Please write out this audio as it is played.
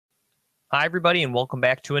Hi, everybody, and welcome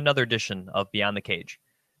back to another edition of Beyond the Cage.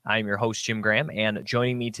 I'm your host, Jim Graham, and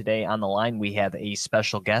joining me today on the line, we have a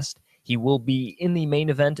special guest. He will be in the main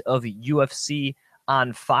event of UFC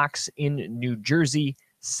on Fox in New Jersey,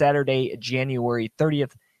 Saturday, January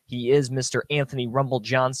 30th. He is Mr. Anthony Rumble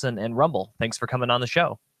Johnson. And Rumble, thanks for coming on the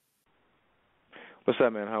show. What's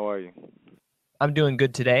up, man? How are you? I'm doing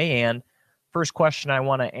good today, and first question I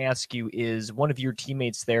want to ask you is one of your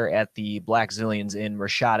teammates there at the Black Zillions in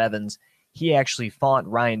Rashad Evans. He actually fought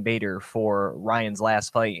Ryan Bader for Ryan's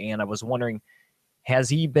last fight, and I was wondering, has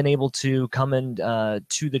he been able to come in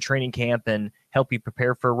to the training camp and help you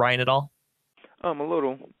prepare for Ryan at all? A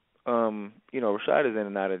little. Rashad is in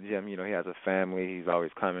and out of the gym. He has a family. He's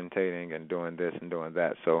always commentating and doing this and doing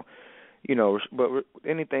that. So, but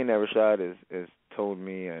anything that Rashad is told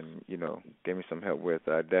me and, gave me some help with,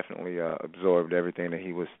 I definitely absorbed everything that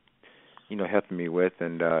he was, helping me with,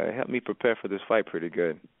 and it helped me prepare for this fight pretty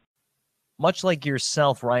good. Much like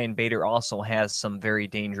yourself, Ryan Bader also has some very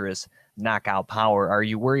dangerous knockout power. Are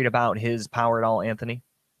you worried about his power at all, Anthony?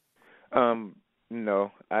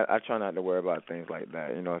 No, I try not to worry about things like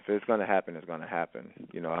that. If it's going to happen, it's going to happen.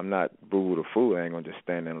 I'm not boo the fool. I ain't going to just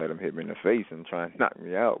stand there and let him hit me in the face and try and knock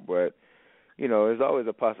me out. But, there's always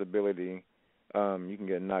a possibility you can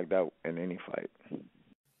get knocked out in any fight.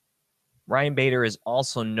 Ryan Bader is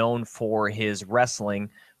also known for his wrestling,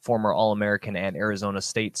 former All-American at Arizona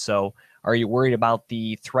State. So are you worried about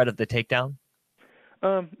the threat of the takedown?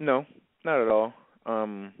 No, not at all.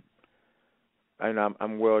 I'm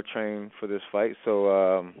well trained for this fight,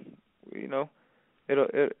 so we'll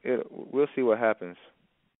see what happens.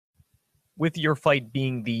 With your fight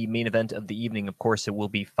being the main event of the evening, of course, it will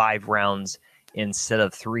be 5 rounds instead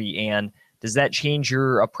of 3. And does that change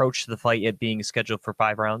your approach to the fight, it being scheduled for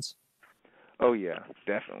 5 rounds? Oh yeah,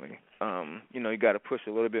 definitely. You got to push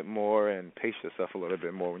a little bit more and pace yourself a little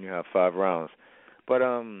bit more when you have 5 rounds. But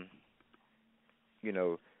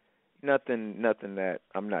nothing that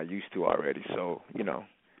I'm not used to already. So,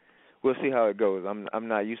 we'll see how it goes. I'm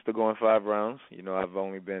not used to going 5 rounds. I've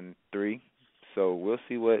only been 3. So we'll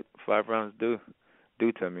see what 5 rounds do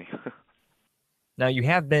to me. Now, you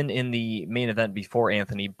have been in the main event before,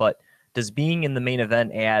 Anthony, but does being in the main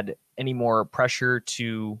event add any more pressure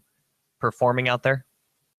to performing out there?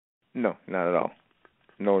 No, not at all.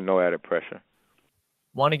 No added pressure.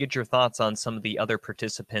 Want to get your thoughts on some of the other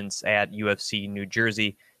participants at UFC New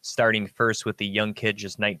Jersey, starting first with the young kid,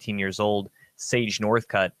 just 19 years old, Sage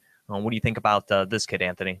Northcutt. What do you think about this kid,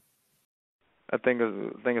 Anthony? I think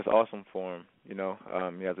it's awesome for him. He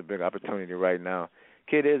has a big opportunity right now.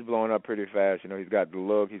 Kid is blowing up pretty fast. He's got the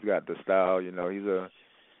look, he's got the style. He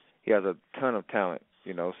has a ton of talent.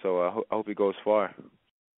 So I hope he goes far.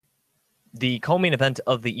 The co-main event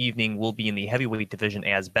of the evening will be in the heavyweight division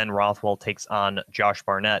as Ben Rothwell takes on Josh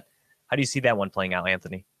Barnett. How do you see that one playing out,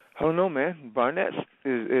 Anthony? I don't know, man. Barnett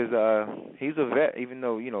is he's a vet, even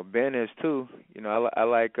though Ben is too. I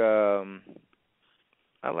like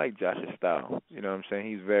Josh's style. You know what I'm saying?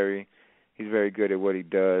 He's very good at what he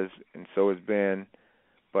does, and so is Ben.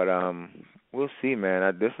 But we'll see,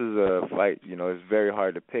 man. This is a fight. It's very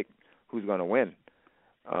hard to pick who's gonna win.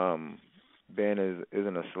 Ben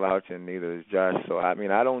isn't a slouch, and neither is Josh. So I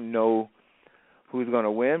don't know who's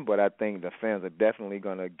gonna win, but I think the fans are definitely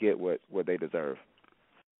gonna get what they deserve.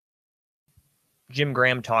 Jim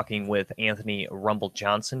Graham talking with Anthony Rumble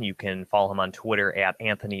Johnson. You can follow him on Twitter at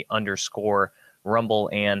Anthony_Rumble.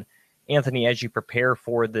 And Anthony, as you prepare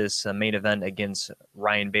for this main event against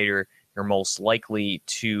Ryan Bader, you're most likely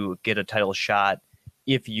to get a title shot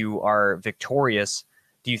if you are victorious.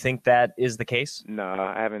 Do you think that is the case? No,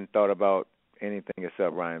 I haven't thought about anything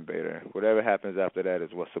except Ryan Bader. Whatever happens after that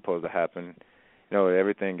is what's supposed to happen.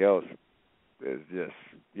 Everything else is just,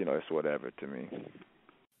 it's whatever to me.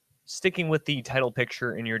 Sticking with the title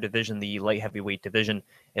picture in your division, the light heavyweight division,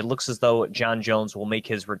 it looks as though John Jones will make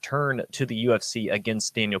his return to the UFC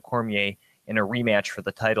against Daniel Cormier in a rematch for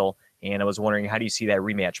the title. And I was wondering, how do you see that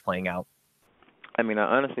rematch playing out? I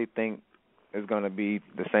honestly think it's going to be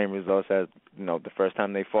the same results as, the first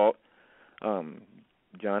time they fought.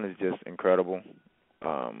 John is just incredible.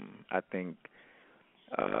 I think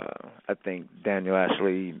Daniel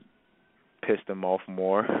actually pissed him off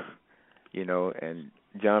more, and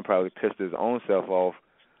John probably pissed his own self off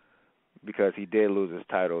because he did lose his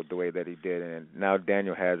title the way that he did, and now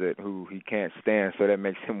Daniel has it, who he can't stand, so that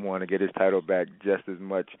makes him want to get his title back just as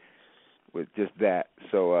much with just that.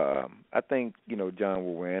 So I think John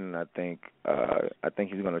will win, and I think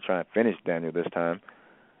he's going to try and finish Daniel this time.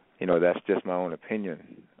 That's just my own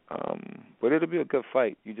opinion. But it'll be a good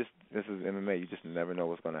fight. This is MMA. You just never know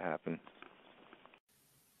what's going to happen.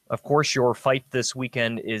 Of course, your fight this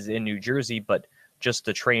weekend is in New Jersey, but just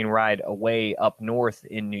the train ride away up north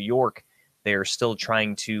in New York, they're still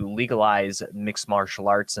trying to legalize mixed martial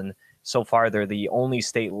arts. And so far, they're the only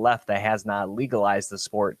state left that has not legalized the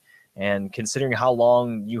sport. And considering how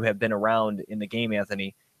long you have been around in the game,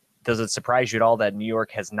 Anthony, does it surprise you at all that New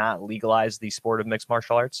York has not legalized the sport of mixed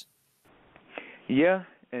martial arts? Yeah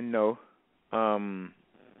and no.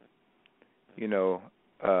 You know,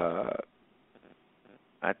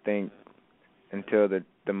 I think until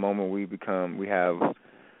the moment we have,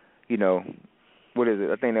 you know, what is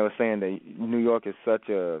it? I think they were saying that New York is such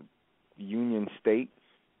a union state,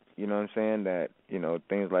 you know what I'm saying, that, you know,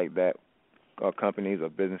 things like that, or companies or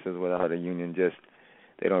businesses without a union, just,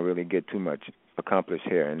 they don't really get too much accomplished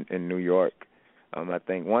here in New York. I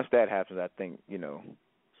think once that happens, I think, you know,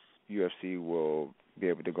 UFC will be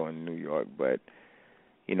able to go in New York. But,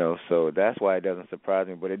 you know, so that's why it doesn't surprise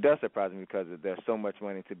me. But it does surprise me because there's so much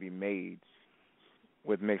money to be made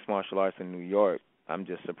with mixed martial arts in New York. I'm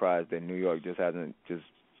just surprised that New York just hasn't just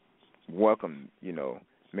welcomed, you know,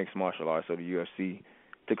 mixed martial arts or the UFC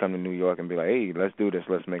to come to New York and be like, hey, let's do this,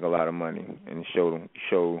 let's make a lot of money and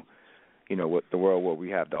show you know, what the world what we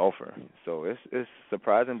have to offer. So it's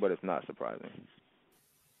surprising, but it's not surprising.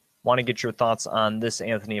 Want to get your thoughts on this,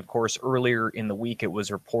 Anthony. Of course, earlier in the week, it was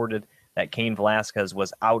reported that Cain Velasquez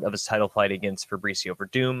was out of his title fight against Fabricio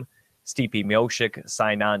Verdum. Stipe Miocic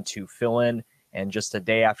signed on to fill in, and just a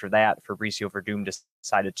day after that, Fabricio Verdum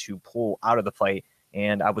decided to pull out of the fight.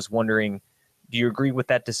 And I was wondering, do you agree with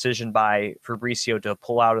that decision by Fabricio to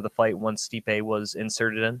pull out of the fight once Stipe was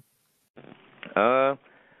inserted in?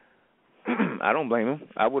 I don't blame him.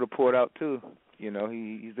 I would have pulled out too. You know,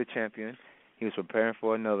 he's the champion. He was preparing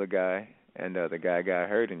for another guy, and the guy got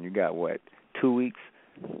hurt, and you got, what, 2 weeks,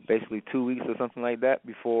 basically 2 weeks or something like that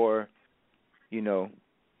before, you know,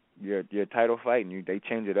 your title fight, and they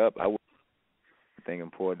change it up. I would think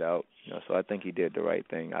and pulled out. You know, so I think he did the right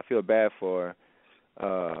thing. I feel bad for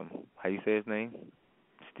how you say his name?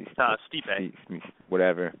 Stipe.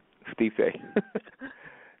 Whatever, Stipe.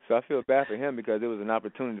 So I feel bad for him because it was an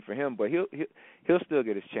opportunity for him, but he'll still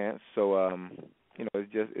get his chance. So you know,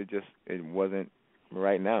 it wasn't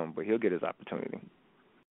right now, but he'll get his opportunity.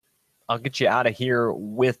 I'll get you out of here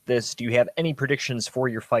with this. Do you have any predictions for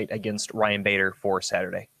your fight against Ryan Bader for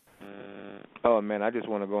Saturday? Oh man, I just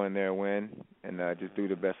want to go in there and win, and just do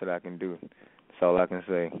the best that I can do. That's all I can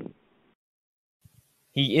say.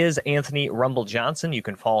 He is Anthony Rumble Johnson. You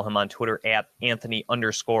can follow him on Twitter at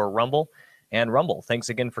Anthony_Rumble. And Rumble, thanks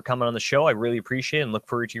again for coming on the show. I really appreciate it and look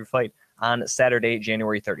forward to your fight on Saturday,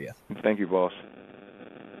 January 30th. Thank you, boss.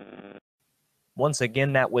 Once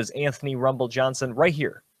again, that was Anthony Rumble Johnson right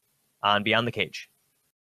here on Beyond the Cage.